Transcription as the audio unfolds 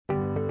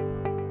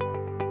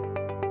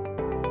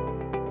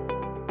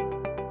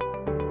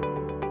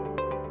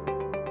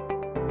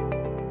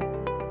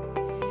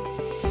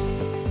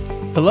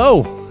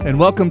Hello, and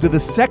welcome to the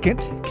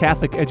second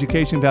Catholic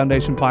Education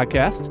Foundation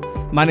podcast.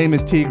 My name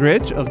is Teague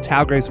Ridge of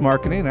Tau Grace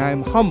Marketing, and I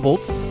am humbled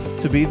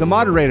to be the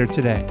moderator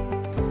today.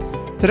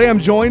 Today I'm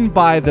joined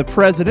by the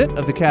president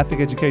of the Catholic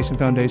Education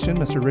Foundation,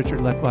 Mr.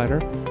 Richard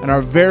Lechleiter, and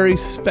our very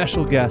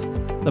special guest,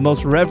 the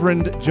Most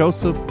Reverend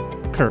Joseph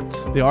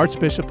Kurtz, the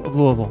Archbishop of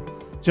Louisville.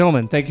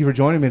 Gentlemen, thank you for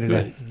joining me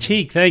today.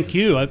 Teague, thank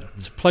you.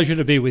 It's a pleasure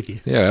to be with you.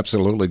 Yeah,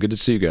 absolutely. Good to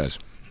see you guys.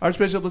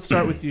 Archbishop, let's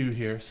start with you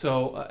here.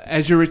 So,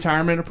 as your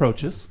retirement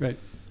approaches, right.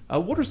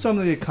 What are some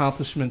of the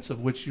accomplishments of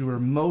which you are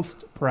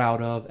most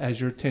proud of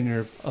as your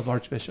tenure of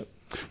Archbishop?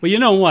 Well, you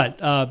know what?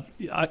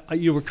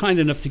 You were kind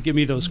enough to give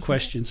me those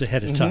questions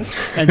ahead of time.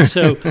 And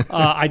so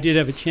I did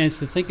have a chance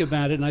to think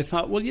about it, and I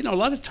thought, well, you know, a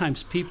lot of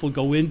times people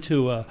go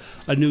into a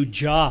new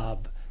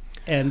job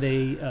and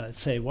they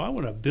say, well, I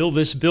want to build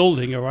this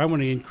building, or I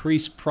want to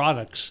increase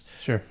products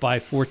by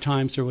 4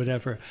 times or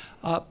whatever.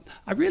 I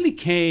really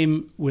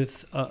came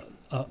with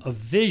a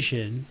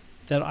vision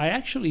that I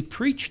actually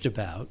preached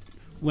about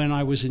when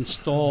I was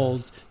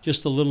installed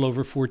just a little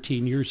over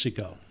 14 years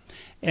ago.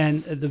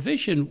 And the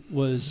vision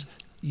was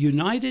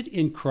united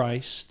in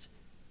Christ,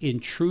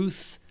 in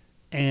truth,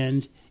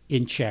 and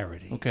in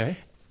charity. Okay.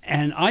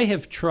 And I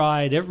have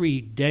tried every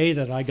day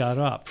that I got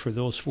up for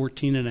those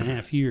 14 and a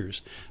half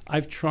years,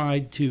 I've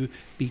tried to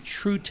be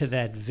true to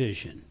that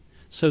vision.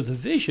 So the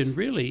vision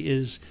really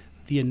is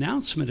the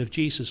announcement of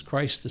Jesus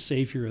Christ, the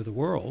Savior of the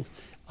world,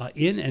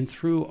 in and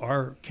through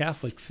our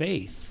Catholic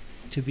faith,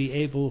 to be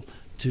able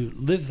to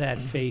live that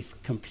faith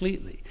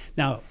completely.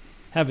 Now,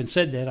 having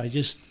said that, I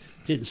just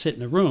didn't sit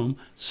in a room.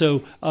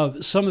 So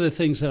some of the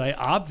things that I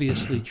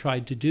obviously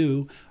tried to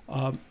do,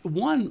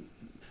 one,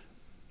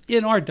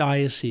 in our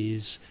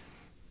diocese,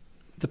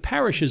 the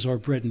parishes are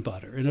bread and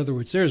butter. In other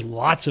words, there's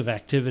lots of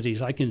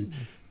activities. I can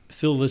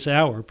fill this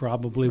hour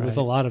probably with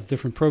a lot of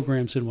different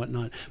programs and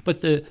whatnot. But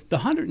the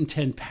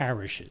 110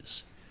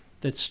 parishes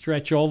that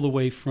stretch all the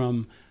way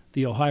from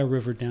the Ohio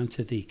River down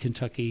to the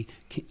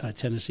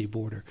Kentucky-Tennessee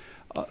border,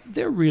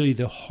 they're really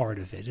the heart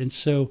of it. And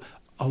so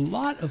a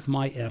lot of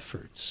my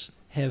efforts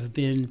have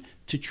been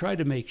to try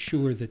to make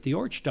sure that the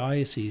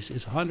Archdiocese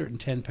is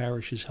 110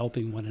 parishes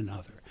helping one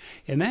another.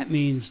 And that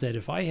means that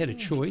if I had a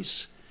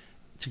choice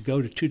to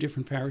go to 2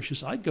 different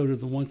parishes, I'd go to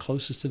the one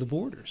closest to the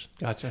borders.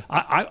 Gotcha.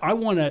 I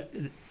want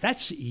to,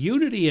 that's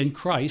unity in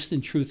Christ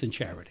and truth and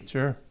charity.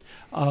 Sure.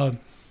 The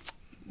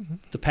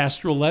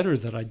pastoral letter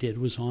that I did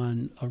was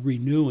on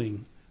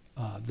renewing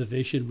the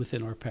vision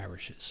within our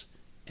parishes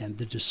and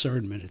the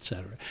discernment,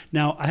 etc.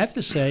 Now, I have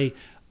to say,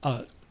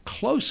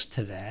 close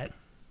to that,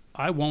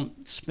 I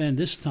won't spend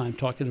this time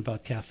talking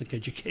about Catholic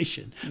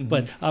education,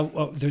 but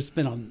there's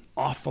been an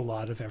awful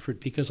lot of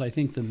effort because I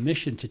think the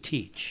mission to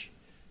teach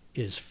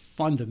is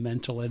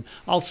fundamental, and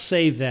I'll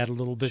save that a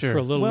little bit for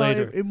a little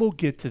later. We'll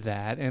get to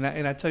that, and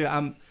I tell you,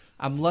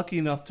 I'm lucky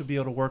enough to be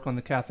able to work on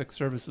the Catholic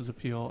Services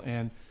Appeal,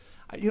 and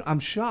I'm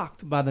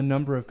shocked by the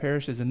number of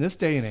parishes in this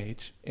day and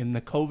age, in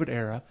the COVID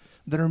era,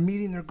 that are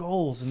meeting their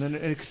goals and then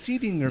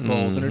exceeding their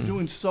goals and are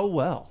doing so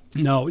well.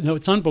 No,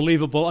 it's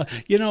unbelievable.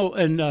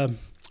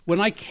 When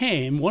I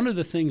came, one of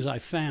the things I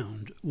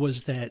found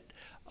was that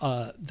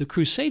the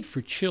Crusade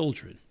for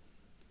Children,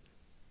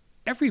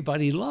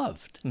 everybody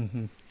loved.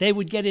 They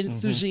would get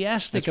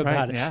enthusiastic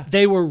about it. Yeah.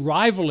 They were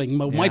rivaling.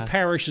 My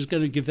parish is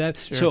going to give that.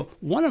 Sure. So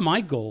one of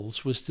my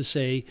goals was to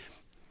say,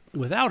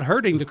 without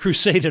hurting the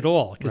Crusade at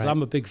all, because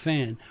I'm a big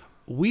fan,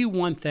 we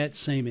want that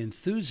same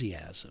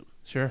enthusiasm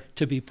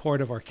to be part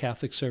of our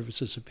Catholic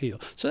Services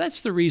Appeal. So that's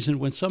the reason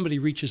when somebody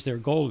reaches their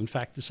goal. In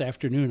fact, this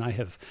afternoon I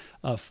have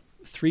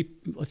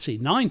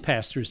 9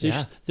 pastors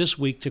this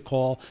week to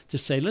call to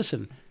say,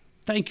 listen,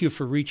 thank you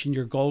for reaching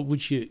your goal.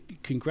 Would you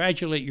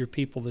congratulate your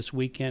people this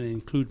weekend and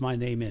include my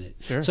name in it?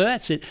 Sure. So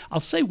that's it. I'll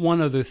say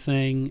one other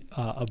thing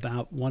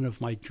about one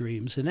of my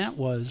dreams, and that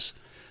was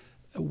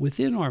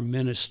within our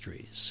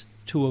ministries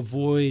to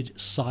avoid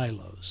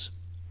silos.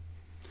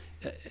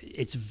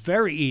 It's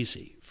very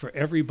easy for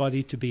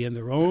everybody to be in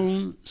their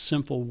own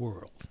simple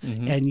world.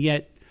 And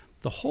yet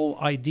the whole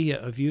idea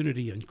of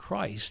unity in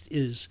Christ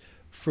is,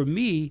 for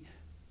me,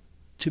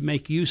 to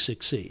make you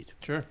succeed.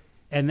 Sure.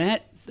 And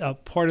that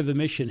part of the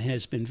mission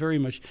has been very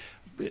much,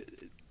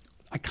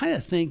 I kind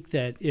of think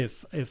that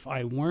if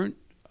I weren't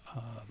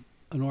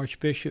an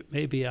archbishop,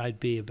 maybe I'd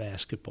be a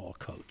basketball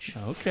coach.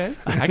 Okay.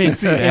 I can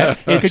see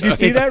that. Could you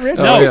see that, Rich?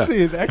 No.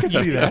 I can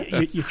see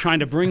that. You're trying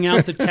to bring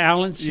out the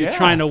talents. You're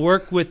trying to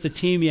work with the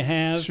team you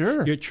have.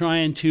 Sure. You're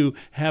trying to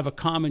have a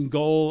common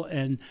goal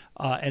and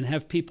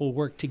have people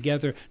work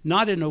together,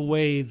 not in a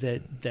way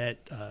that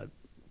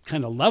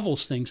kind of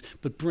levels things,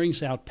 but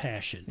brings out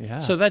passion. Yeah.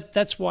 So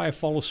that's why I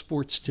follow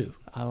sports too.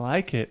 I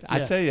like it. I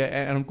tell you,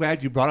 and I'm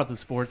glad you brought up the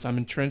sports. I'm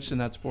entrenched in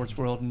that sports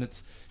world, and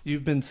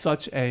you've been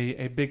such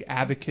a big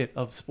advocate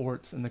of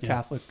sports in the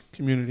Catholic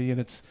community, and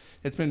it's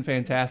been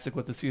fantastic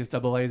what the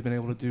CSAA has been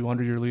able to do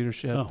under your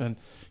leadership. And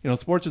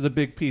sports is a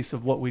big piece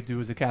of what we do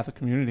as a Catholic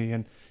community,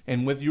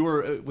 and with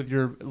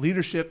your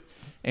leadership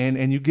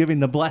and you giving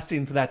the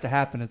blessing for that to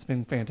happen, it's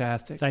been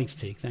fantastic. Thanks,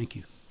 Teague. Thank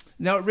you.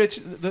 Now, Rich,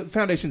 the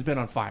foundation's been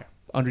on fire.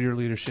 under your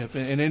leadership,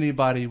 and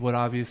anybody would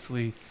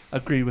obviously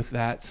agree with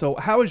that. So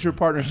how has your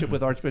partnership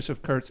with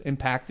Archbishop Kurtz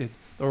impacted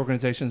the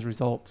organization's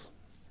results?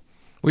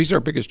 Well, he's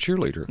our biggest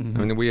cheerleader. I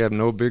mean, we have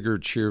no bigger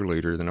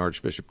cheerleader than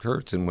Archbishop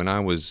Kurtz. And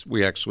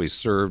we actually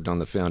served on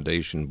the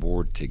foundation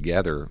board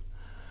together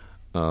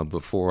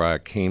before I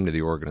came to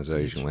the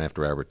organization.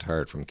 After I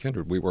retired from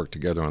Kindred, we worked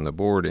together on the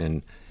board.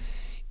 And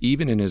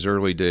even in his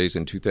early days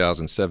in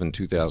 2007,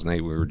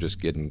 2008, we were just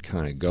getting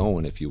kind of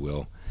going, if you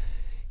will.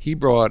 He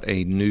brought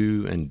a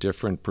new and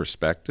different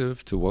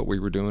perspective to what we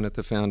were doing at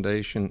the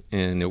foundation.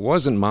 And it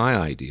wasn't my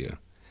idea.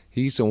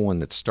 He's the one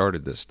that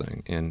started this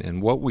thing.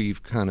 And what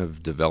we've kind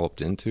of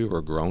developed into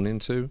or grown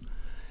into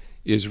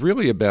is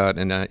really about,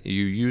 and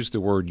you used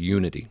the word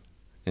unity,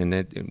 and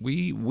that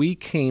we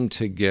came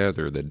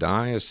together, the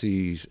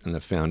diocese and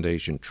the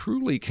foundation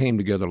truly came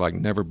together like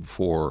never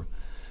before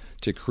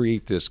to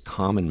create this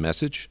common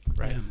message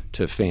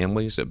to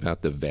families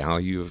about the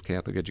value of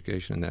Catholic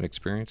education and that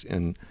experience.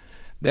 And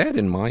that,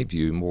 in my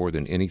view, more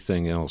than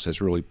anything else,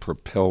 has really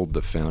propelled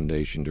the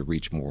foundation to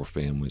reach more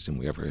families than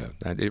we ever have.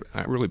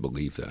 I really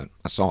believe that.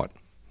 I saw it.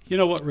 You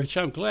know what, Rich?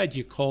 I'm glad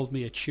you called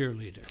me a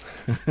cheerleader.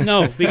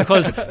 No,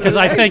 because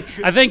I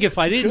think if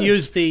I didn't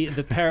use the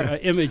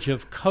image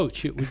of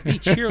coach, it would be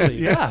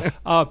cheerleader.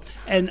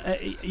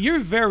 You're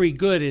very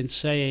good in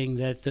saying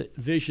that the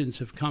visions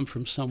have come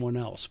from someone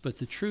else, but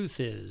the truth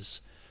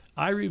is,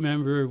 I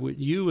remember with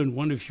you and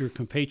one of your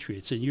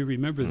compatriots, and you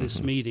remember this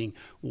meeting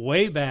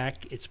way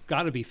back, it's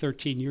got to be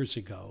 13 years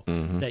ago,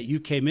 that you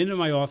came into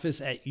my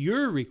office at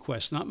your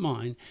request, not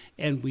mine,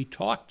 and we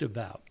talked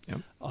about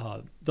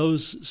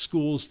those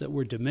schools that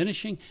were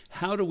diminishing.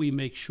 How do we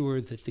make sure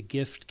that the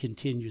gift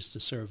continues to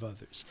serve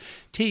others?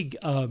 Teague,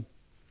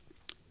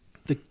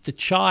 the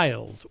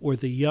child or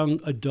the young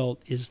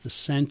adult is the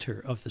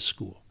center of the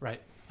school.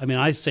 Right. I mean,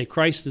 I say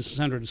Christ is the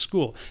center of the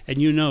school, and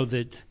you know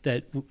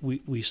that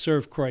we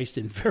serve Christ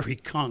in very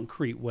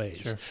concrete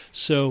ways. Sure.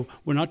 So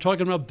we're not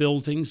talking about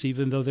buildings,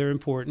 even though they're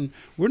important.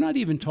 We're not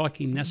even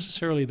talking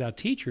necessarily about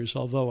teachers,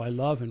 although I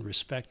love and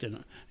respect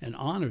and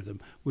honor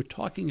them. We're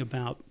talking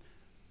about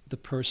the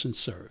person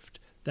served.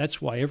 That's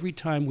why every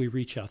time we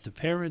reach out to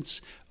parents,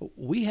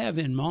 we have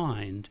in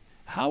mind,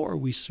 how are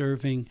we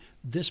serving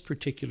this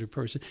particular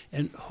person?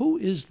 And who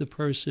is the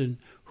person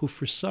who,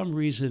 for some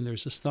reason,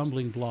 there's a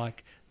stumbling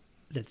block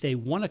that they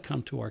want to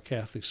come to our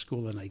Catholic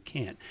school and they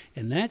can't.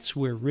 And that's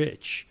where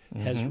Rich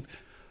has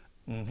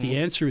the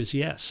answer is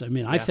yes. I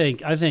mean, I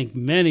think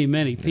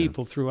many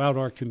people throughout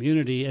our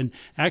community, and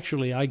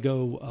actually I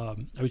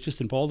was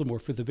just in Baltimore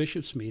for the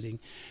bishops' meeting.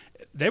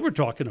 They were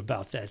talking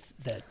about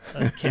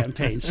that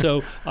campaign.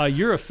 So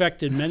you're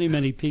affecting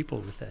many people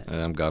with that.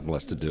 I'm God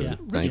blessed to do it.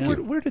 Thank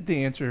you. Where did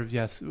the answer of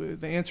yes?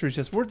 The answer is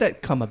yes. Where did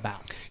that come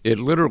about? It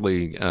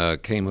literally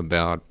came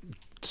about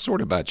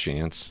sort of by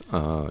chance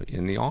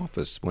in the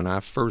office. When I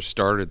first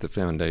started the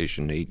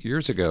foundation 8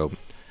 years ago,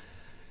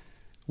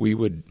 we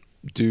would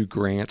do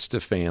grants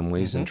to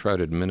families and try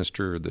to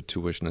administer the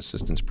tuition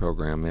assistance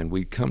program, and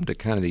we'd come to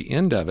kind of the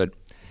end of it,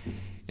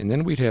 and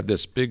then we'd have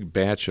this big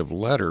batch of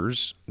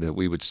letters that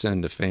we would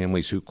send to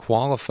families who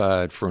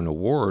qualified for an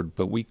award,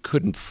 but we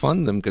couldn't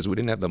fund them because we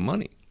didn't have the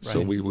money. Right.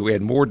 So we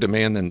had more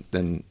demand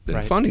than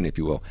funding, if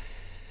you will.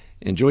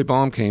 And Joey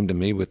Baum came to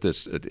me with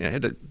this. It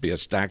had to be a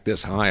stack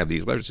this high of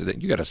these letters. He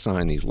said, "You got to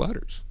sign these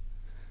letters."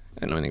 I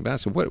didn't know anything about it. I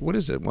said, what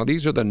is it? Well,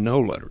 these are the no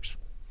letters.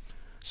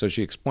 So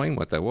she explained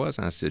what that was.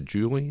 And I said,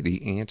 "Julie,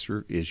 the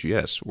answer is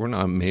yes. We're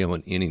not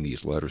mailing any of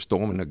these letters. Throw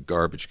them in a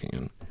garbage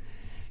can."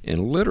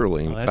 And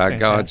literally, by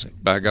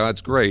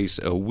God's grace,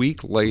 a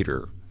week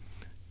later,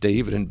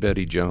 David and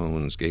Betty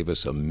Jones gave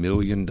us $1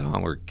 million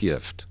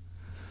gift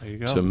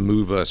to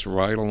move us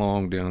right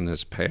along down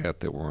this path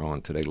that we're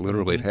on today.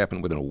 Literally, it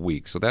happened within a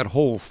week. So that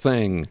whole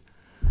thing,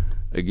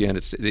 again,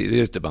 it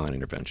is divine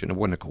intervention. It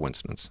wasn't a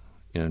coincidence.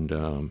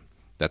 And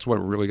that's what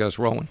really got us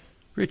rolling.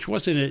 Rich,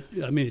 wasn't it,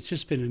 I mean, it's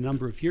just been a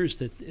number of years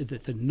that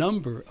the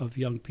number of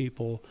young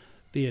people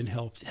being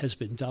helped has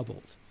been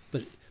doubled.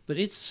 But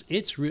it's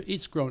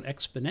grown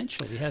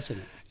exponentially,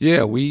 hasn't it?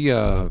 Yeah, we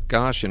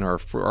in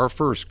our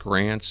first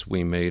grants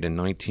we made in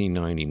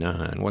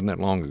 1999, wasn't that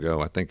long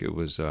ago. I think it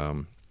was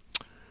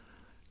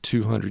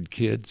 200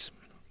 kids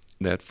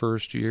that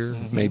first year,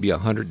 maybe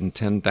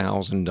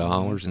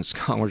 $110,000 in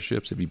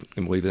scholarships, if you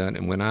can believe that.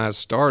 And when I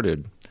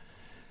started,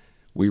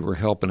 we were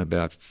helping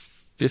about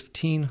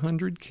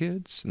 1,500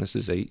 kids, and this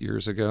is 8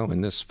 years ago.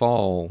 And this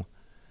fall,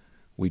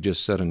 we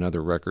just set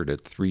another record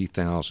at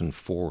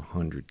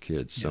 3,400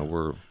 kids. So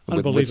we're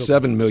with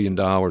 $7 million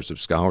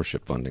of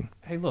scholarship funding.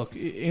 Hey, look,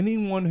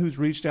 anyone who's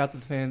reached out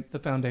to the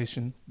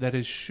foundation that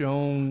has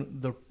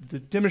shown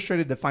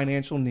demonstrated the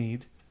financial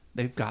need,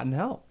 they've gotten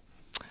help.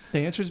 The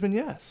answer has been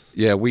yes.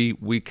 Yeah, we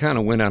kind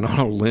of went out on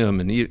a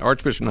limb, and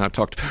Archbishop and I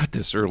talked about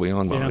this early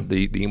on.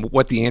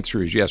 What the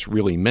answer is yes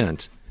really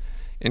meant,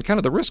 and kind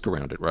of the risk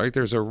around it, right?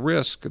 There's a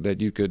risk that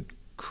you could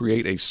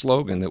create a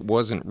slogan that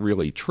wasn't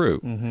really true.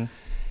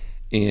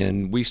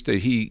 And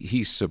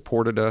he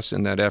supported us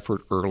in that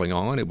effort early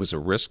on. It was a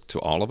risk to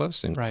all of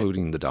us,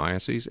 including the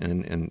diocese.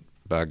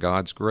 by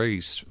God's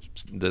grace,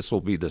 this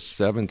will be the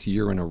 7th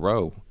year in a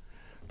row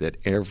that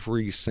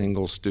every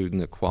single student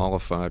that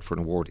qualified for an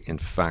award, in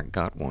fact,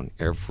 got one.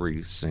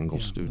 Every single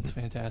student. That's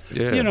fantastic.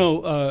 Yeah. You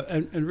know,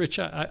 and Rich,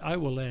 I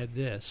will add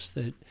this,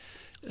 that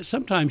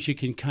sometimes you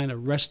can kind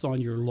of rest on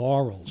your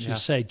laurels. Yeah. You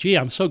say, gee,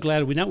 I'm so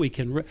glad we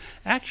can.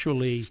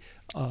 Actually,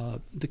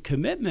 the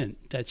commitment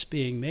that's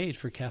being made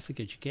for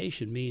Catholic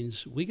education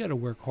means we got to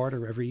work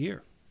harder every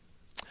year.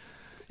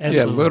 And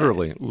yeah,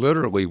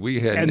 literally, we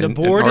had, and the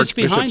board is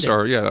behind it.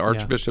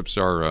 Archbishop's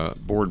our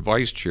board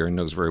vice chair, and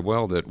knows very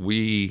well that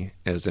we,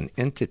 as an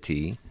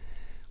entity,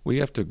 we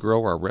have to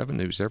grow our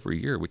revenues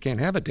every year. We can't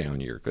have a down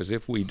year, because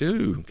if we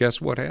do,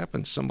 guess what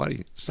happens?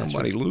 Somebody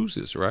right.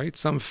 loses, right?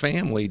 Some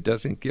family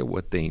doesn't get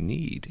what they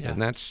need, Yeah. and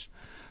that's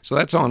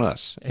on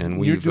us.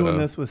 And you're doing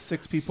this with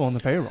 6 people on the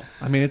payroll.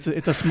 I mean, it's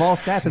a small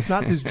staff. It's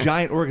not this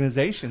giant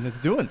organization that's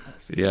doing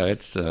this. Yeah,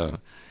 it's.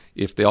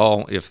 If they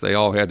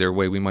all had their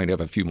way, we might have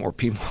a few more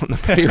people on the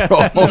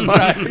payroll.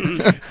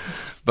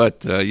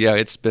 But yeah,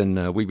 it's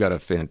been we've got a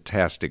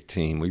fantastic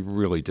team. We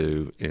really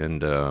do,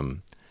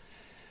 and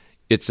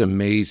it's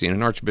amazing.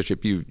 And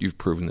Archbishop, you've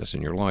proven this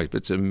in your life.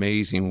 It's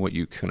amazing what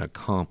you can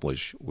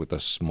accomplish with a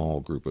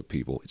small group of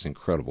people. It's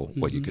incredible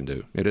what you can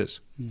do. It is.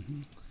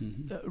 Mm-hmm.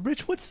 Mm-hmm.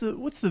 Rich, what's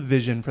the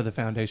vision for the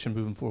foundation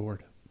moving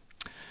forward?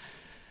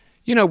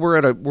 You know, we're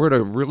at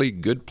a really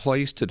good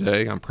place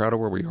today. I'm proud of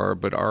where we are,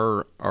 but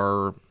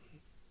our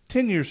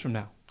 10 years from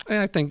now.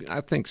 I think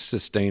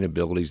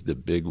sustainability is the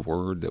big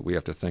word that we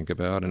have to think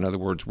about. In other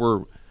words,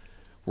 we're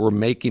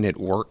making it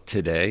work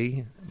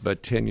today,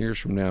 but 10 years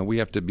from now, we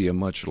have to be a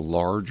much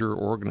larger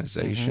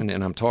organization.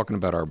 And I'm talking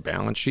about our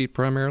balance sheet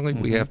primarily.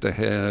 We got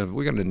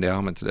an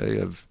endowment today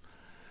of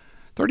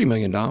 $30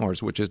 million,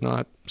 which is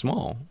not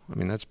small. I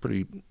mean, it's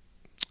pretty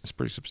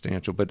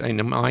substantial. But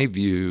in my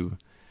view,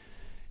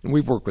 and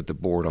we've worked with the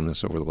board on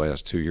this over the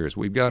last 2 years,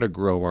 we've got to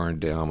grow our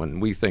endowment.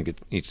 We think it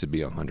needs to be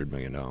 $100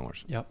 million.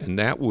 Yep. And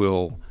that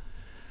will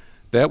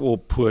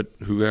put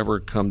whoever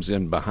comes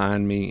in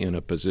behind me in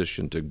a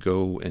position to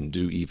go and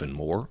do even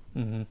more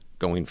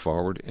going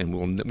forward. And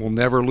we'll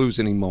never lose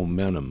any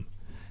momentum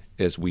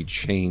as we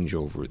change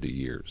over the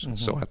years.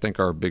 So I think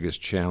our biggest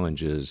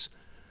challenge is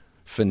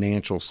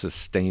financial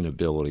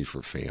sustainability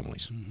for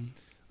families.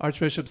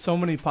 Archbishop, so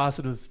many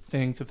positive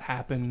things have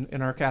happened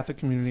in our Catholic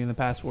community in the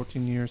past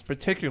 14 years,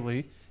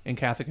 particularly in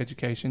Catholic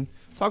education.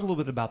 Talk a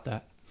little bit about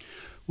that.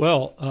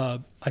 Well,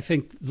 I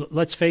think,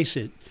 let's face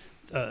it,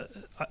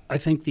 I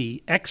think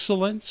the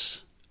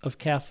excellence of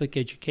Catholic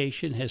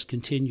education has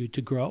continued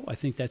to grow. I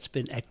think that's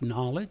been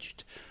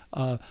acknowledged.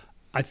 I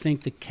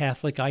think the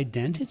Catholic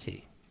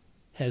identity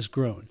has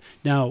grown.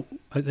 Now,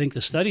 I think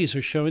the studies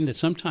are showing that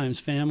sometimes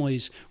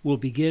families will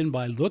begin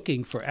by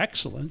looking for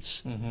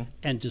excellence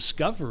and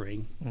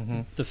discovering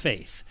the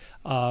faith.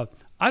 I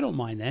don't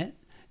mind that.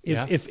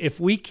 If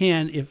we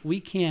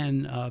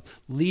can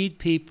lead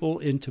people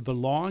into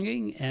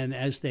belonging, and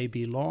as they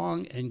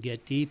belong and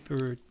get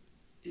deeper,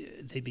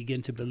 they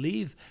begin to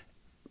believe.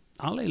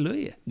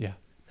 Hallelujah. Yeah,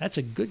 that's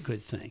a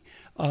good thing.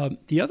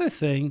 The other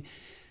thing,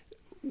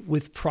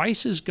 with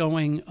prices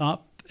going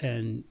up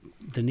and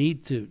the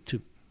need to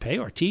pay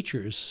our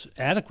teachers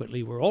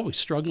adequately, we're always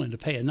struggling to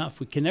pay enough.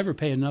 We can never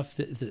pay enough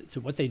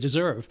to what they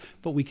deserve,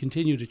 but we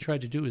continue to try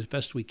to do as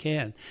best we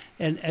can.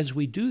 And as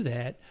we do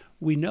that,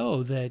 we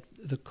know that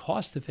the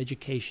cost of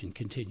education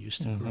continues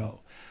to grow.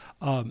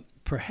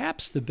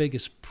 Perhaps the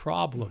biggest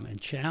problem and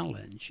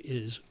challenge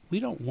is we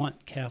don't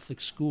want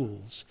Catholic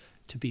schools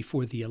to be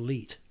for the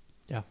elite.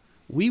 Yeah.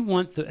 We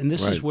want and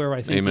this is where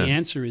I think Amen. the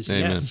answer is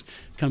yes,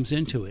 comes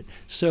into it.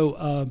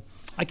 So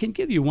I can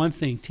give you one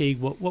thing, Teague.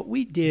 What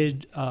we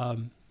did,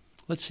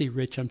 let's see,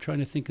 Rich, I'm trying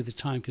to think of the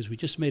time, because we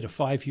just made a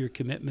 5-year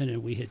commitment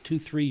and we had 2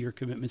 3-year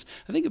commitments.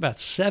 I think about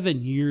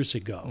 7 years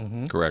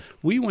ago. Correct.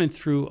 We went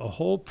through a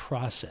whole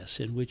process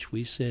in which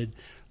we said,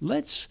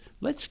 let's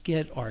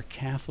get our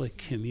Catholic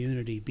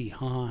community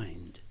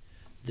behind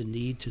the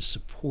need to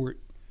support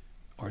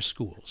our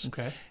schools.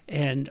 Okay.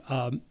 And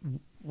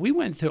we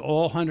went to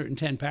all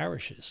 110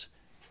 parishes,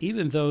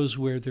 even those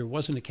where there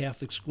wasn't a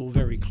Catholic school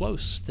very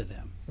close to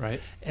them.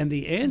 Right. And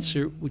the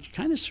answer, which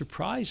kind of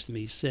surprised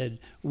me, said,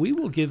 we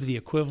will give the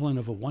equivalent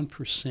of a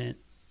 1%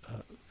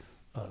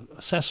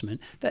 assessment.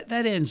 That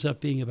ends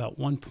up being about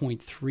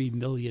 $1.3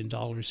 million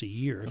a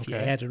year if you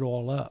add it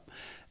all up.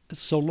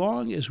 So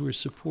long as we're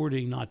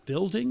supporting not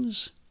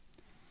buildings,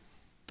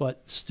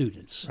 but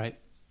students. Right.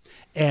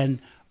 And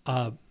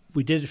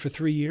we did it for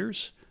 3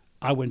 years.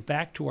 I went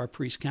back to our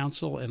priest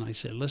council and I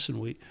said, listen,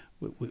 we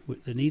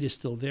the need is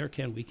still there.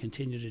 Can we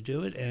continue to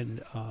do it?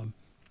 And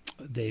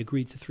they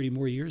agreed to 3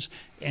 more years.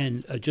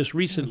 And just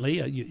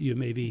recently, you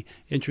may be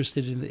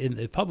interested in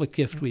the public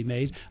gift we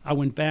made. I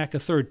went back a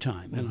 3rd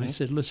time and I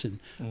said, listen,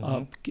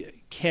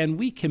 can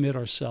we commit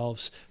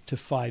ourselves to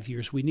 5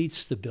 years? We need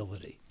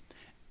stability.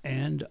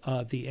 And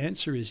the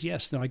answer is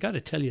yes. Now, I got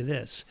to tell you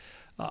this.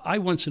 I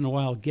once in a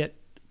while get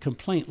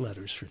complaint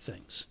letters for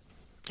things.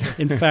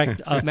 In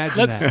fact,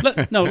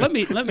 let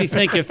me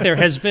think if there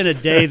has been a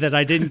day that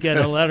I didn't get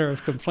a letter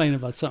of complaint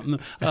about something.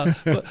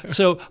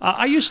 So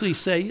I usually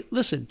say,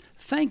 listen,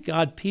 thank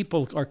God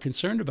people are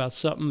concerned about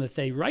something that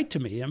they write to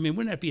me. I mean,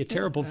 wouldn't that be a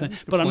terrible thing?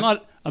 But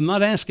I'm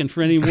not asking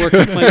for any more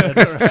complaint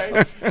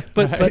letters.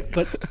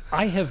 But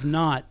I have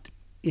not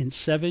in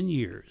 7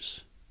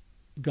 years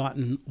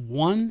gotten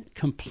one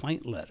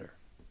complaint letter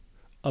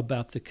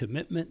about the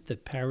commitment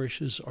that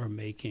parishes are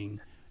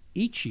making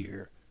each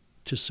year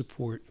to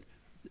support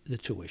the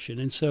tuition.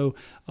 And so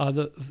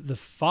the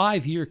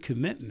 5-year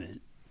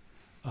commitment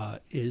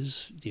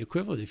is the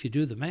equivalent, if you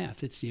do the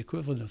math, it's the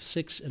equivalent of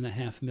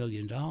 $6.5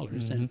 million.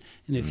 And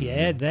if you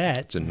add that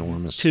It's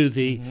enormous. to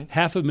the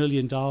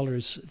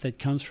 $500,000 that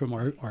comes from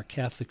our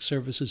Catholic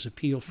Services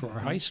appeal for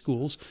our high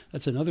schools,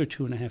 that's another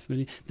 $2.5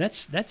 million.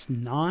 That's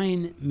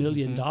 $9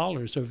 million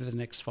over the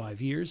next 5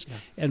 years. Yeah.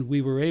 And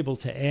we were able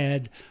to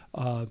add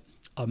 $1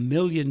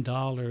 million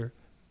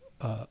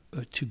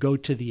to go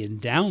to the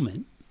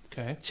endowment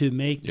to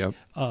make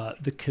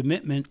the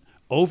commitment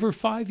over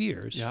 5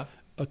 years,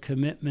 a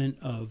commitment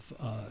of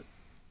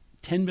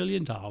 $10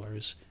 million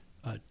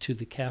to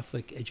the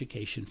Catholic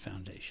Education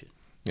Foundation.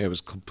 It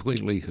was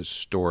completely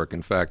historic.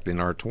 In fact, in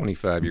our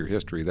 25-year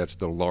history, that's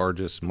the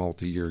largest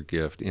multi-year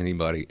gift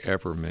anybody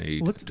ever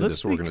made to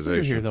this organization. Let's be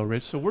clear here, though,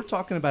 Rich. So we're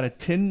talking about a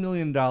 $10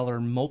 million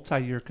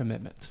multi-year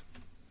commitment.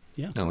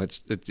 Yeah. No,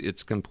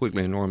 it's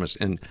completely enormous.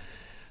 And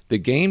the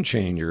game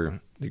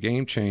changer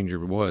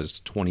was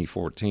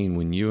 2014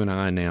 when you and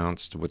I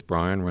announced with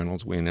Brian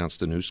Reynolds, we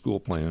announced a new school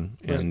plan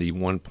and the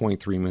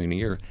 $1.3 million a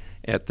year.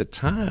 At the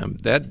time,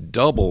 that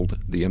doubled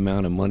the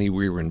amount of money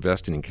we were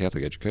investing in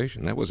Catholic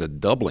education. That was a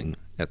doubling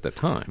at the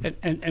time.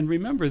 And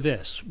remember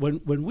this: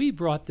 when we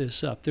brought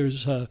this up,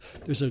 there's a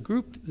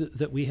group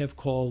that we have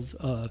called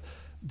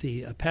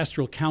the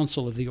Pastoral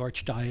Council of the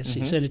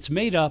Archdiocese, and it's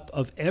made up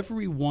of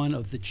every one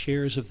of the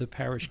chairs of the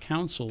parish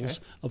councils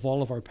of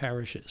all of our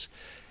parishes.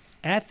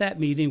 At that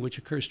meeting, which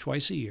occurs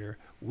twice a year,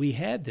 we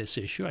had this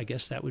issue. I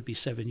guess that would be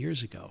 7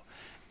 years ago.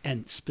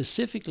 And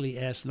specifically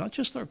asked not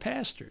just our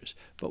pastors,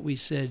 but we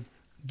said,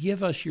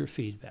 give us your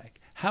feedback.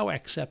 How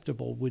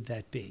acceptable would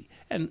that be?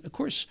 And, of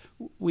course,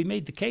 we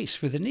made the case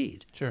for the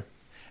need. Sure.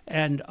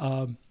 And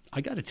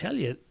I got to tell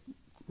you,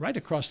 right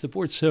across the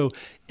board. So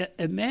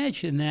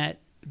imagine that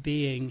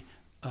being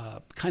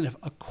kind of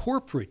a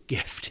corporate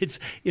gift. It's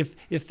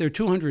if there are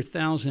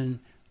 200,000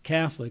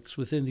 Catholics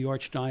within the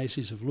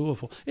Archdiocese of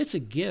Louisville, it's a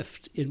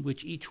gift in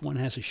which each one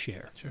has a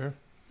share. Sure.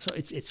 So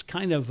it's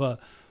kind of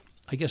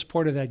I guess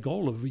part of that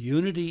goal of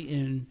unity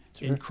in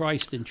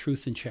Christ and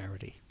truth and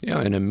charity. Yeah,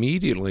 and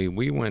immediately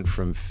we went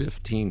from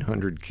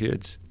 1,500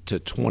 kids to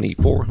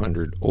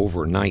 2,400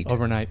 overnight.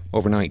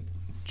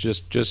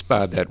 Just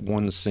by that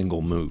one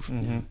single move.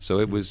 So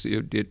it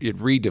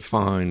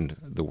redefined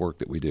the work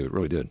that we do. It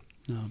really did.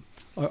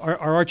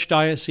 Our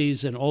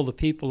archdiocese and all the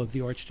people of the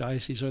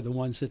archdiocese are the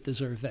ones that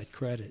deserve that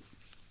credit.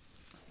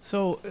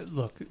 So,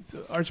 look,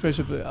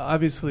 Archbishop,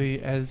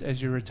 obviously,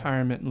 as your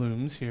retirement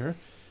looms here,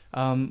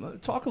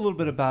 talk a little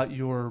bit about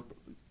your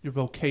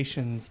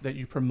vocations that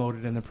you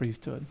promoted in the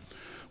priesthood.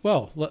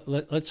 Well,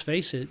 let's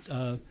face it.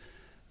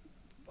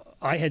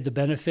 I had the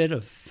benefit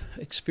of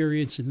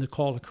experience in the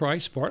call of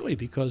Christ, partly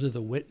because of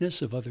the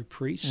witness of other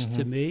priests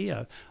to me.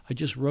 I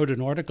just wrote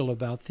an article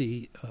about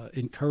the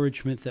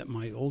encouragement that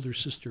my older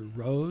sister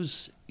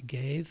Rose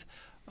gave.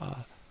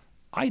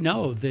 I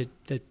know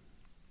that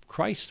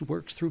Christ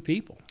works through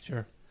people.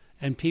 Sure.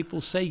 And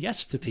people say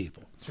yes to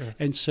people. Sure.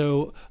 And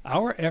so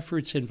our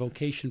efforts in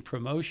vocation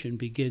promotion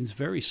begins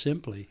very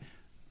simply.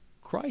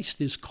 Christ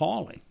is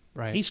calling.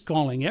 Right. He's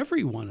calling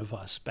every one of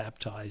us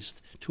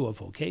baptized to a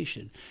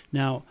vocation.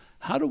 Now,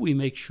 how do we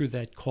make sure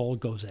that call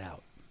goes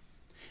out?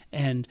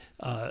 And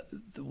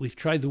we've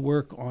tried to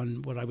work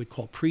on what I would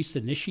call priest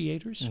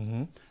initiators.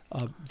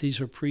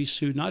 These are priests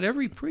who, not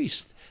every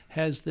priest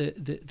has the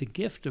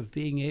gift of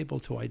being able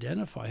to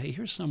identify, hey,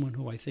 here's someone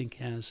who I think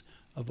has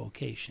a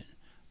vocation.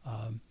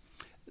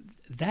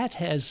 That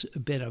has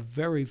been a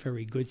very,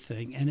 very good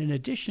thing. And in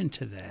addition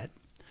to that,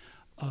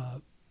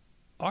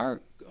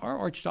 our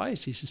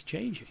archdiocese is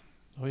changing.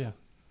 Oh, yeah.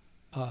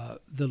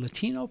 The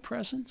Latino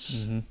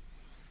presence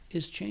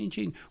is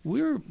changing.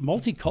 We're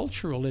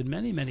multicultural in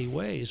many, many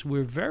ways.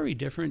 We're very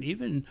different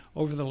even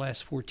over the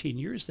last 14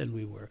 years than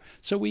we were.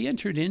 So we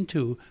entered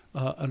into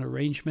an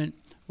arrangement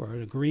or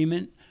an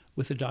agreement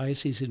with the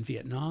diocese in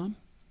Vietnam.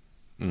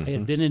 I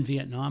had been in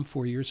Vietnam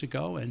 4 years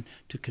ago, and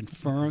to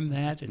confirm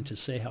that and to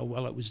say how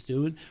well it was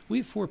doing, we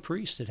have 4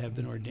 priests that have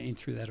been ordained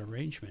through that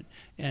arrangement.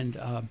 And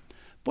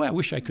boy, I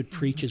wish I could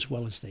preach as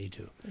well as they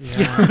do.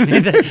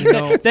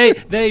 Yeah.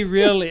 They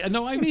really,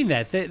 no, I mean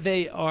that.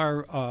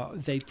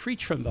 They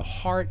preach from the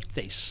heart.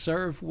 They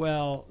serve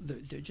well.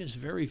 They're just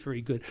very,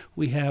 very good.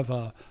 We have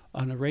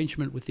an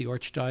arrangement with the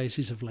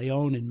Archdiocese of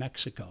León in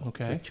Mexico.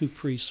 Okay. 2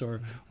 priests are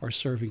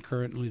serving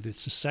currently.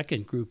 It's the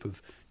second group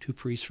of 2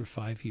 priests for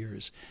 5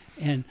 years.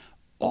 And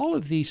all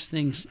of these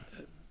things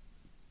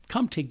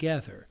come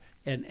together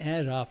and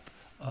add up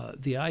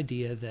the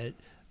idea that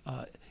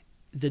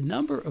the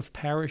number of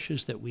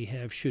parishes that we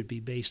have should be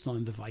based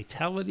on the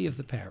vitality of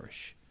the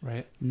parish,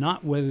 Right.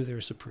 not whether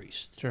there's a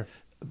priest. Sure.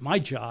 my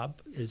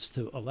job is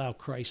to allow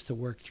Christ to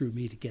work through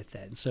me to get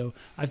that. And so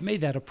I've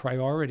made that a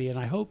priority, and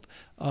I hope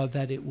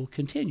that it will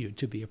continue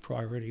to be a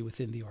priority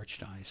within the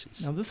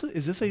Archdiocese. Now,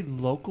 is this a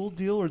local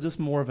deal, or is this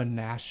more of a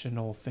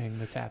national thing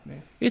that's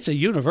happening? It's a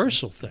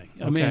universal thing.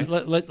 I mean,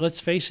 let's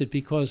face it,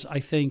 because I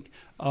think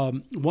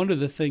one of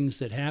the things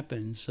that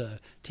happens,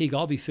 Teague,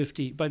 I'll be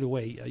 50. By the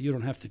way, you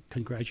don't have to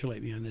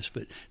congratulate me on this,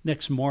 but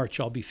next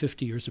March I'll be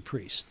 50 years a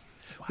priest.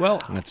 Wow.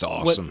 Well, that's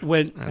awesome.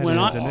 When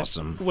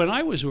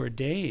I was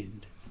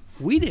ordained,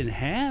 we didn't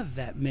have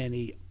that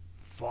many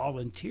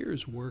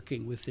volunteers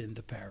working within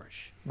the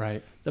parish.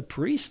 Right. The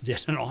priest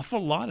did an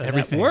awful lot of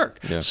Everything. that work.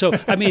 Yeah. So,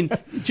 I mean,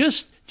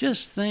 just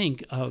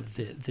think of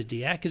the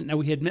diaconate. Now,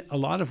 we had a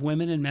lot of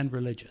women and men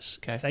religious.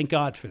 Okay. Thank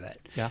God for that.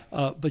 Yeah.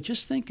 But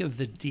just think of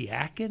the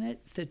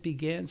diaconate that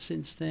began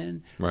since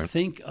then. Right.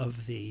 Think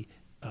of the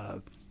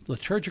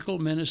liturgical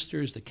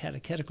ministers, the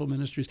catechetical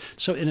ministers.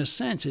 So, in a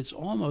sense, it's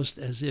almost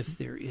as if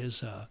there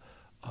is a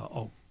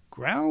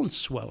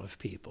groundswell of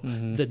people.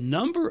 Mm-hmm. The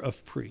number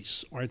of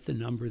priests aren't the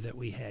number that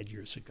we had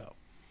years ago.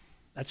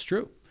 That's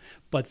true.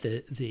 But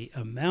the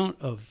amount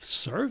of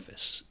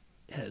service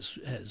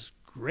has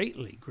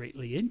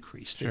greatly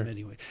increased Sure. in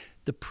many ways.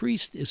 The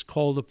priest is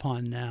called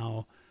upon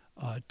now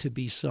to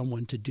be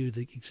someone to do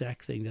the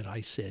exact thing that I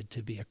said,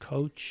 to be a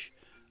coach,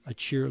 a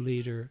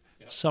cheerleader,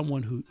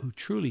 someone who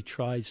truly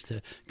tries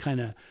to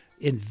kind of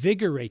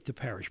invigorate the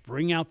parish,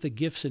 bring out the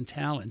gifts and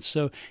talents.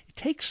 So it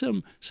takes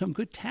some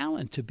good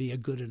talent to be a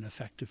good and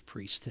effective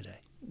priest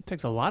today. It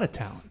takes a lot of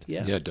talent.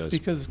 Yeah, Yeah, it does.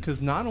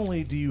 Because not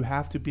only do you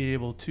have to be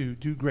able to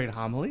do great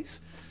homilies,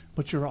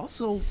 but you're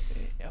also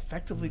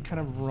effectively kind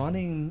of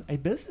running a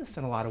business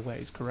in a lot of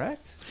ways,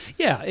 correct?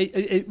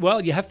 Yeah.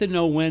 Well, you have to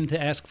know when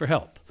to ask for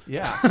help.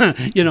 Yeah.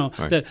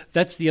 Right.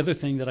 That's the other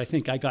thing that I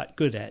think I got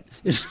good at,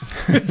 is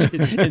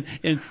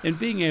in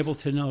being able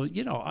to know,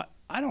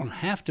 I don't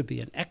have to be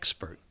an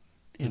expert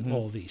in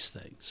all these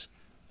things.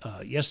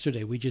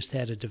 Yesterday, we just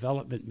had a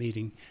development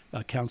meeting,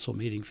 a council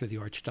meeting for the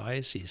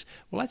Archdiocese.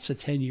 Well, that's a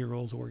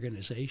 10-year-old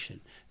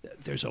organization.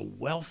 There's a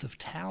wealth of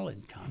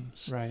talent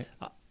comes. Right.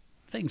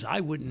 Things I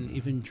wouldn't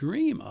even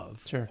dream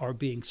of Sure. are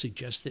being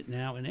suggested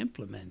now and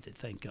implemented,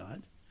 thank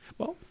God.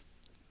 Well,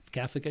 it's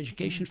Catholic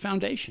Education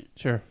Foundation.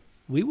 Sure.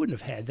 We wouldn't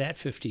have had that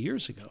 50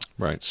 years ago.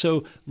 Right.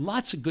 So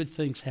lots of good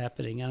things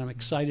happening, and I'm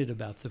excited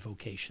about the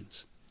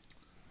vocations.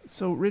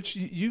 So, Rich,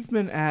 you've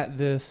been at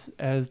this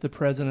as the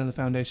president of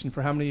the foundation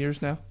for how many years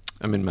now?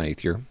 I'm in my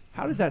 8th year.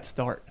 How did that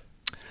start?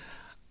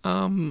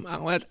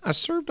 I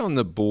served on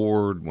the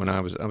board when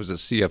I was a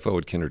CFO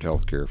at Kindred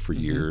Healthcare for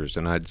years,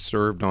 and I'd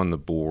served on the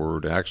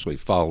board. I actually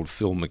followed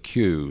Phil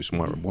McHugh, who's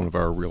one of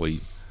our really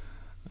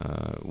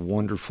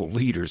wonderful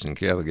leaders in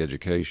Catholic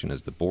education,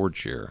 as the board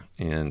chair.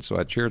 And so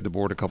I chaired the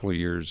board a couple of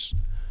years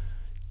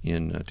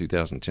in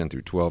 2010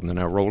 through 12, and then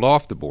I rolled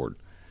off the board.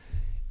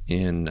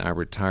 And I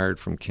retired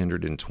from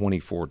Kindred in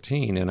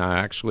 2014, and I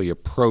actually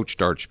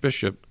approached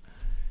Archbishop,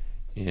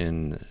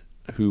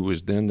 who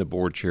was then the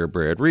board chair,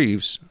 Brad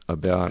Reeves,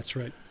 about That's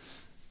right.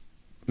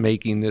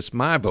 making this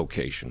my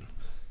vocation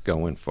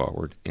going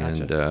forward.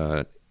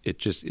 Gotcha.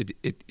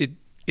 And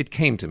it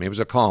came to me. It was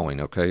a calling,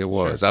 okay? It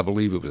was. Sure. I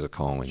believe it was a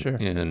calling. Sure.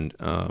 And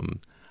I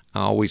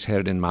always had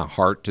it in my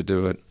heart to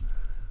do it.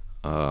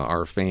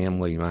 Our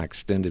family, my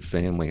extended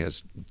family,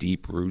 has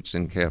deep roots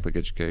in Catholic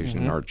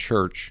education, our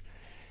church.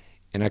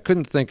 And I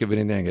couldn't think of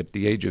anything at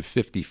the age of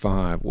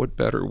 55, what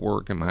better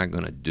work am I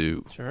going to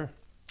do Sure.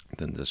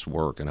 than this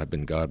work? And I've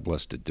been God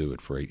blessed to do it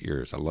for 8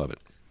 years. I love it.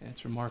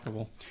 It's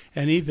remarkable.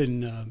 And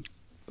even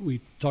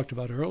we talked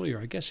about earlier,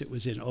 I guess it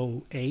was in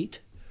 2008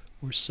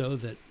 or so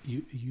that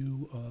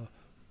you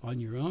on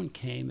your own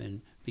came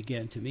and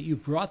began to meet. You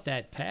brought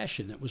that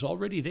passion that was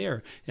already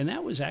there, and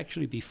that was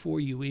actually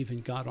before you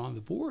even got on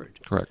the board.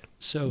 Correct.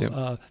 So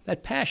Yep.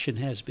 that passion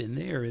has been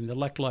there in the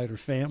Lechleiter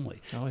family.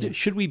 Oh, yeah.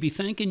 Should we be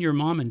thanking your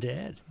mom and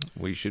dad?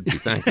 We should be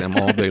thanking them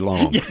all day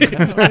long.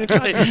 It's not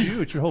just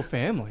you, it's your whole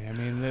family. I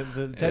mean,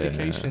 the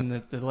dedication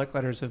that the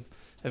Lechleiters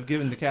have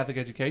given to Catholic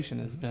education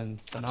has been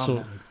phenomenal.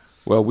 Absolutely.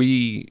 Well,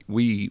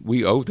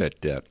 we owe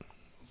that debt.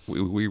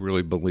 We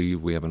really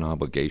believe we have an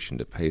obligation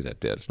to pay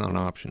that debt. It's not an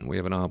option. We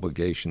have an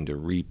obligation to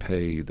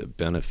repay the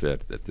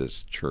benefit that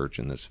this church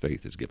and this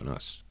faith has given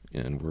us.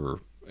 And we're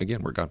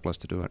God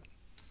blessed to do it.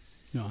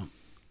 No.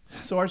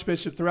 So,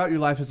 Archbishop, throughout your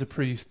life as a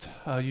priest,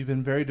 you've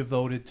been very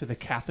devoted to the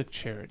Catholic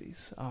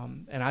Charities.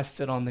 And I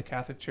sit on the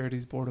Catholic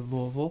Charities Board of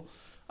Louisville.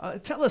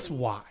 Tell us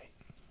why.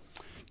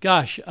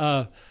 Gosh,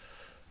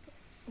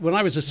 when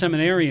I was a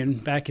seminarian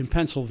back in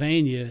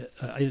Pennsylvania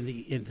in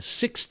the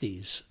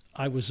 60s,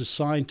 I was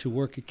assigned to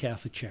work at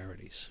Catholic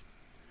Charities.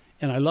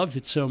 And I loved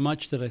it so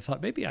much that I thought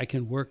maybe I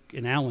can work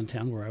in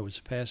Allentown, where I was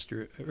a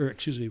pastor,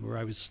 where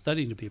I was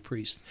studying to be a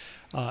priest.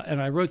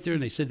 And I wrote there,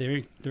 and they said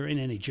there ain't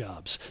any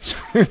jobs.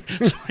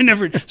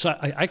 So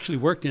I actually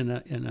worked in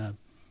a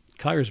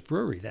Kyers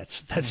Brewery that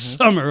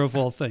summer of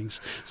all things.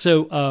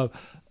 So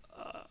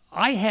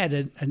I had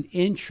an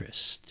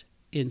interest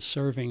in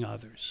serving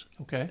others.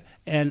 Okay.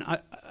 And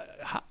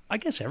I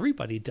guess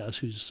everybody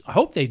does. I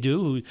hope they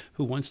do.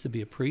 Who wants to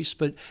be a priest?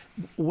 But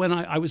when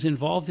I was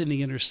involved in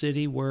the inner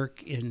city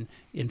work in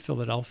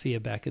Philadelphia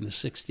back in the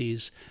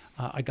 '60s,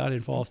 I got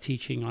involved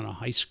teaching on a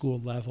high school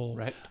level.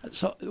 Right.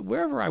 So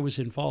wherever I was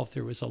involved,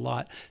 there was a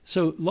lot.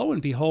 So lo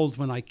and behold,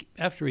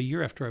 after a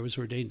year after I was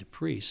ordained a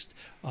priest,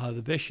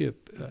 the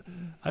bishop,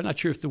 I'm not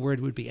sure if the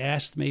word would be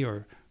asked me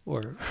or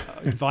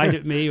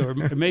invited me, or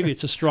maybe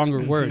it's a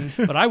stronger word,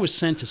 but I was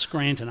sent to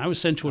Scranton. I was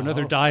sent to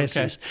another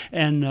diocese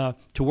and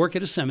to work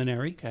at a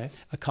seminary,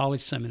 a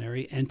college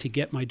seminary, and to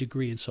get my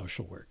degree in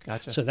social work.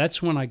 Gotcha. So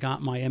that's when I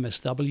got my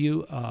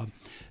MSW,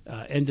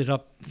 ended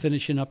up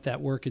finishing up that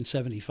work in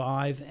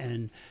 '75,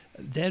 and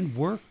then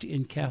worked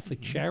in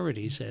Catholic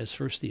Charities as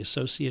first the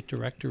associate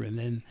director and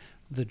then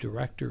the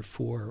director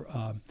for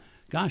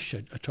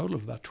a total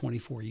of about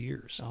 24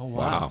 years. Oh,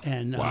 wow.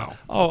 And wow.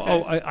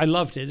 I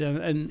loved it,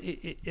 and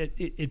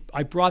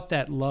I brought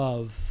that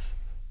love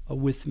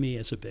with me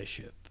as a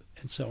bishop,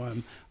 and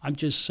so I'm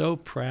just so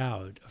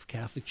proud of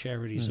Catholic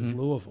Charities of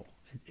Louisville.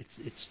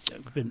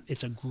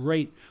 It's a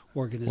great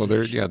organization.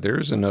 Well,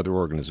 there's another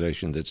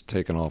organization that's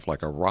taken off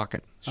like a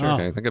rocket.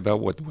 Sure, think about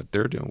what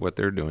they're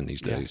doing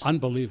these days.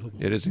 Unbelievable.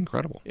 It is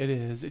incredible. It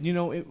is, and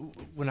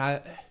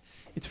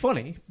it's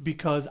funny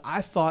because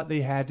I thought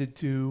they had to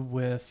do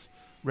with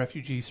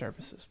refugee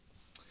services.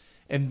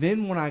 And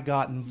then when I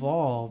got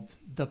involved,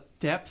 the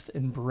depth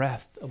and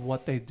breadth of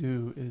what they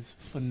do is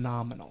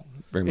phenomenal.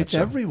 Very much it's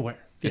so. everywhere.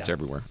 It's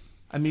everywhere.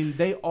 I mean,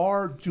 they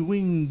are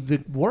doing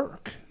the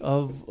work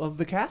of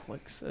the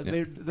Catholics.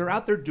 They're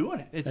out there doing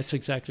it. That's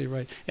exactly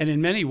right. And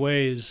in many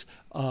ways,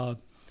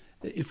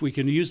 if we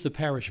can use the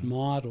parish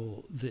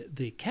model,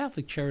 the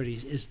Catholic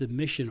Charities is the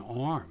mission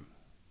arm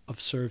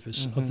of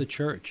service of the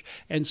church.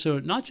 And so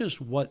not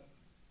just what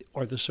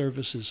are the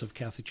services of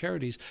Catholic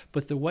Charities,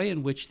 but the way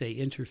in which they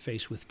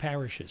interface with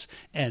parishes.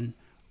 And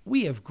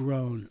we have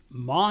grown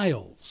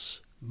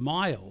miles.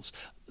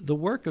 The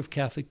work of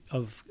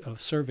of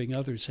serving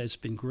others has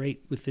been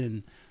great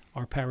within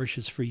our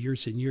parishes for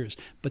years and years,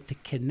 but the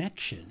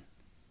connection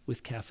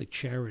with Catholic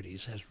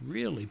Charities has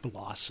really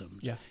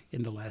blossomed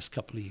in the last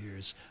couple of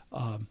years.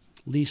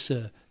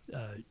 Lisa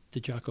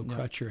DiGiaco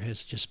Crutcher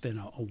has just been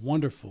a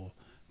wonderful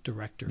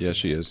director. Yes,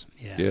 she is.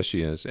 Yeah. Yes,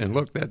 she is. And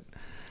look, that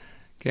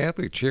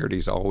Catholic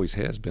Charities always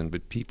has been,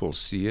 but people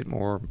see it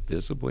more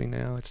visibly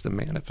now. It's the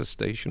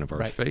manifestation of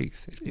our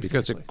faith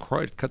because it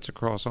cuts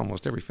across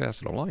almost every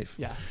facet of life.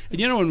 Yeah. And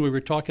when we were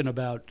talking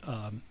about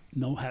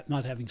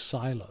not having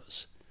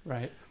silos,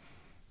 right?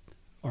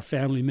 Our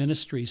family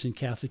ministries and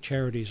Catholic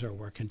Charities are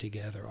working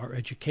together. Our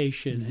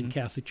education and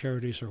Catholic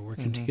Charities are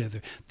working together.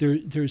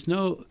 There's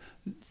no,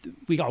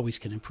 we always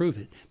can improve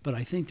it, but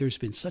I think there's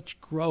been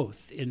such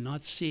growth in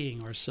not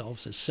seeing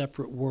ourselves as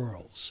separate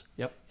worlds.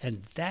 Yep.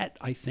 And that,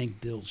 I think,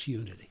 builds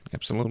unity.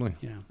 Absolutely.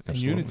 Yeah. And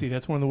unity,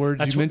 that's one of the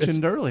words you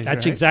mentioned earlier.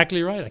 That's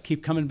exactly right. I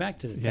keep coming back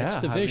to it. Yeah, that's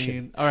the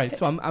vision. All right,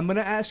 so I'm going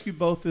to ask you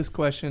both this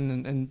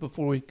question and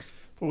before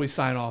we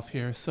sign off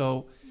here.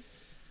 So,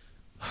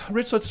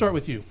 Rich, let's start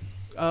with you.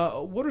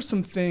 What are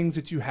some things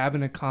that you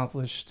haven't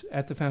accomplished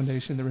at the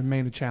foundation that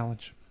remain a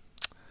challenge?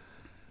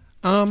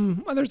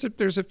 Well,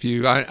 there's a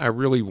few. I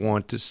really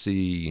want to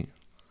see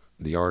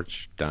the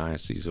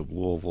Archdiocese of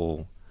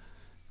Louisville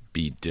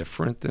be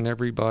different than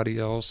everybody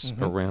else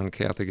around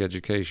Catholic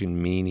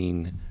education,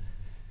 meaning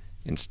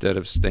instead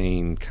of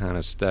staying kind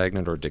of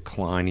stagnant or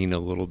declining a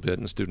little bit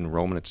in student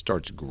enrollment, it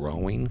starts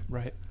growing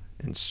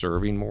and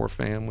serving more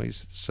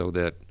families so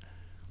that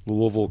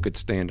Louisville could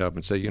stand up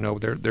and say,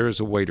 there is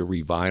a way to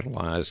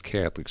revitalize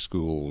Catholic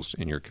schools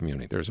in your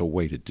community. There's a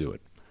way to do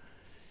it.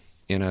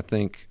 And I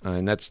think,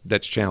 and that's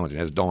challenging,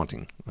 that's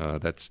daunting.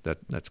 That's going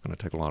to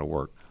take a lot of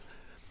work.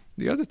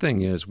 The other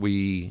thing is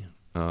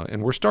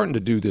and we're starting to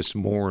do this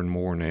more and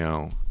more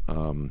now.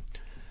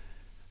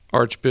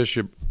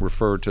 Archbishop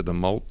referred to the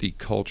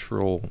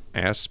multicultural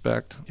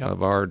aspect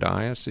of our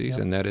diocese,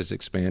 and that is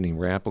expanding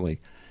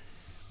rapidly.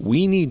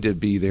 We need to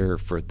be there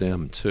for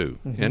them too.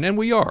 And then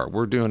we are.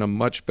 We're doing a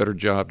much better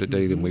job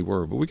today than we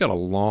were, but we got a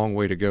long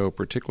way to go,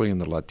 particularly in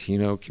the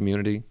Latino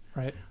community.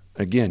 Right.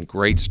 Again,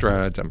 great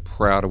strides. I'm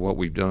proud of what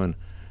we've done,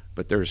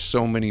 but there's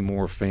so many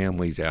more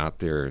families out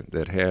there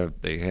that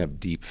have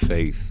deep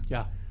faith.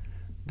 Yeah.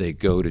 They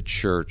go to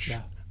church.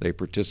 Yeah. They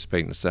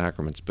participate in the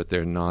sacraments, but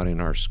they're not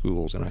in our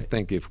schools. And I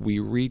think if we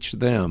reach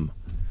them,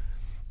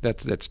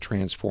 that's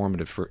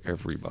transformative for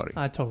everybody.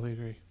 I totally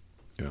agree.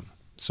 Yeah.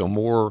 So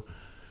more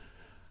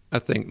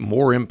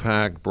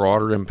impact,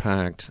 broader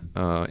impact.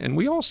 And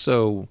we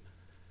also,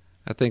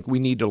 I think we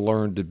need to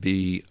learn to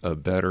be a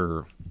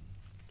better,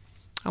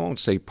 I won't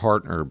say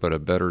partner, but a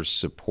better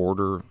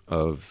supporter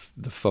of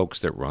the folks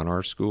that run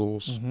our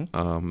schools.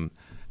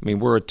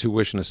 We're a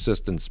tuition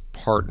assistance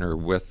partner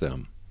with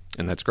them,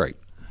 and that's great.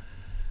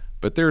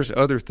 But there's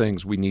other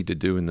things we need to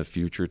do in the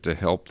future to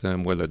help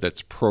them, whether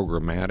that's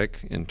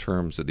programmatic in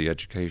terms of the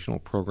educational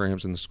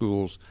programs in the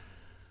schools,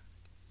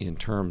 in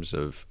terms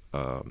of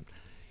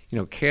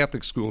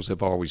Catholic schools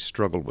have always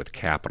struggled with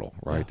capital,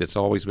 right? Yeah. That's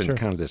always been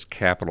kind of this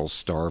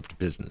capital-starved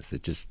business.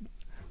 It's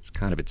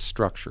kind of its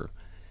structure.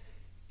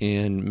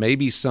 And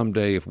maybe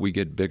someday, if we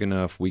get big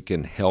enough, we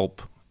can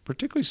help,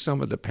 particularly some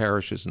of the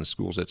parishes and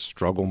schools that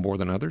struggle more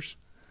than others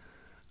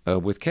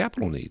with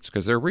capital needs,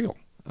 because they're real.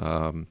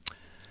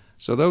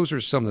 So those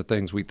are some of the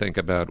things we think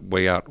about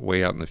way out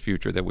in the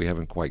future that we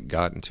haven't quite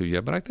gotten to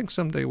yet, but I think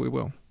someday we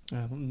will.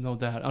 No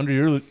doubt.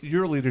 Under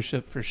your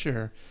leadership, for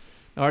sure.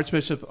 Now,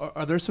 Archbishop,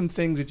 are there some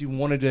things that you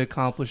wanted to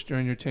accomplish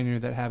during your tenure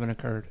that haven't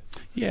occurred?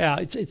 Yeah,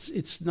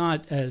 it's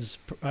not as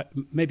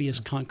maybe as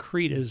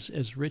concrete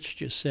as Rich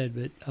just said,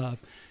 but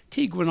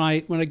Teague, when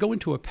I go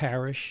into a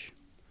parish,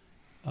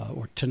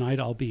 or tonight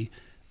I'll be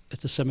at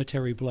the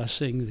cemetery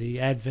blessing the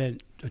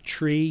Advent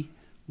tree,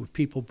 where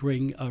people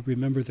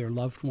remember their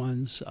loved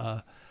ones.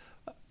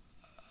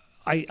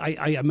 I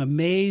am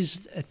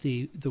amazed at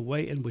the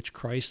way in which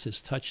Christ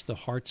has touched the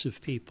hearts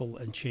of people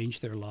and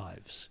changed their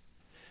lives.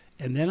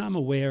 And then I'm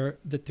aware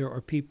that there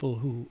are people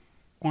who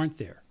aren't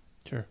there.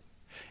 Sure.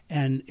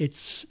 And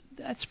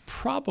that's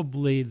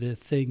probably the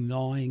thing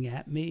gnawing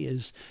at me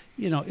is,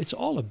 it's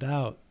all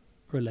about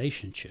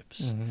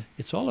relationships. Mm-hmm.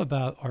 It's all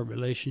about our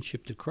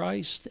relationship to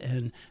Christ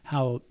and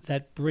how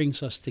that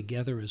brings us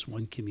together as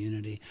one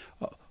community.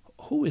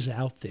 Who is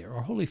out there?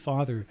 Our Holy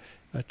Father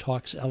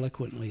talks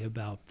eloquently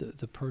about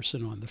the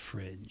person on the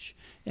fringe.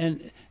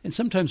 And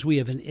sometimes we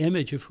have an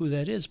image of who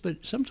that is,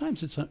 but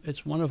sometimes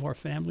it's one of our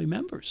family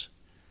members.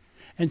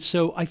 And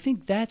so I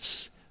think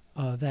that's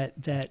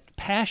that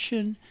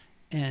passion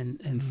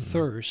and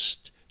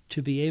thirst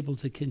to be able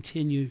to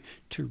continue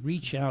to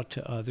reach out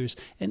to others,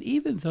 and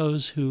even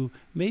those who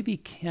maybe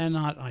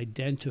cannot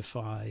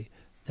identify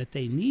that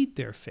they need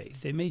their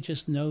faith. They may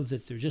just know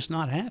that they're just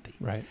not happy.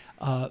 Right.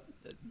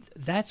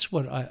 That's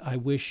what I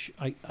wish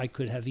I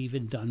could have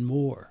even done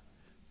more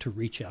to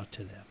reach out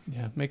to them.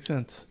 Yeah, makes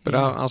sense. But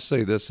I'll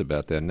say this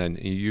about that, and then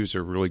you use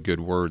a really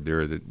good word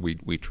there that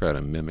we try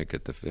to mimic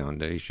at the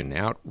foundation.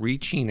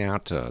 Reaching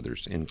out to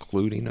others,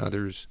 including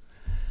others.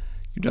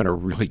 You've done a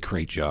really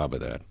great job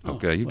of that.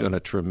 Okay, you've done a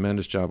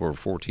tremendous job over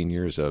 14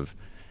 years of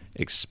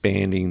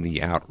expanding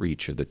the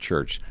outreach of the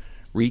church,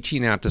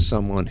 reaching out to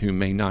someone who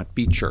may not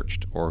be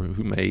churched or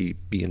who may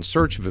be in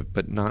search of it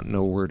but not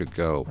know where to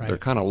go. Right. They're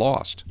kind of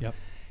lost. Yep.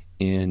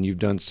 And you've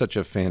done such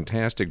a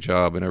fantastic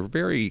job in a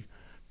very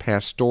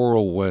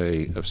pastoral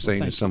way of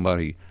saying to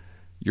somebody,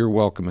 you're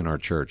welcome in our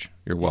church.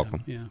 You're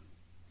welcome.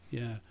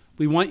 Yeah.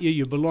 We want you.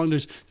 You belong.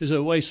 There's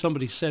a way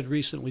somebody said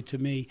recently to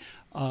me,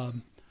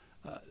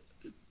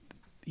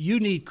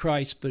 you need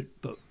Christ,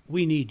 but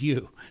we need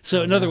you.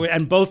 So in other words,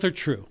 and both are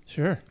true.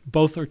 Sure.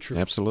 Both are true.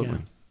 Absolutely.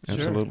 Yeah.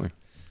 Absolutely. Sure.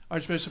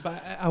 Archbishop,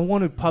 I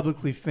want to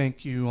publicly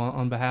thank you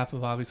on behalf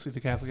of, obviously,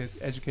 the Catholic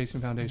Education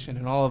Foundation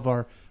and all of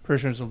our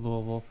parishioners of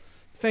Louisville.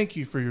 Thank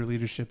you for your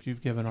leadership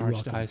you've given our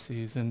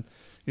archdiocese. And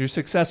your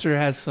successor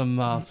has some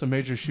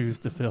major shoes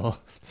to fill, to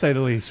say the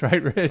least,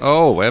 right, Rich?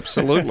 Oh,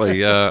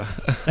 absolutely.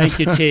 Thank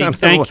you, Teague.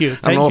 Thank you.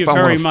 I don't know if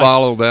I want to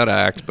follow that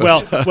act.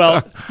 But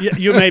well,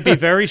 you may be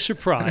very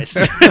surprised.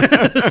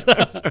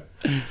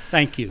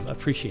 Thank you. I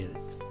appreciate it.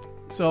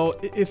 So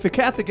if the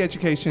Catholic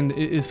education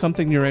is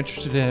something you're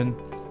interested in,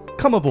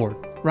 come aboard,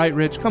 right,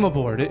 Rich? Come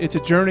aboard. It's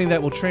a journey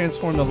that will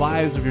transform the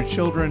lives of your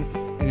children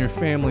and your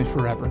family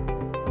forever.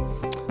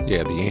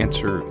 Yeah, the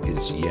answer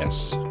is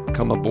yes.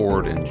 Come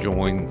aboard and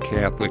join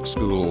Catholic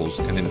schools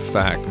and, in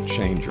fact,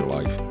 change your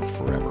life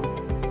forever.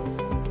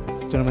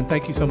 Gentlemen,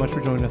 thank you so much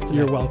for joining us today.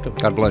 You're welcome.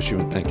 God bless you,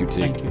 and thank you,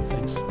 T. Thank you.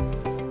 Thanks.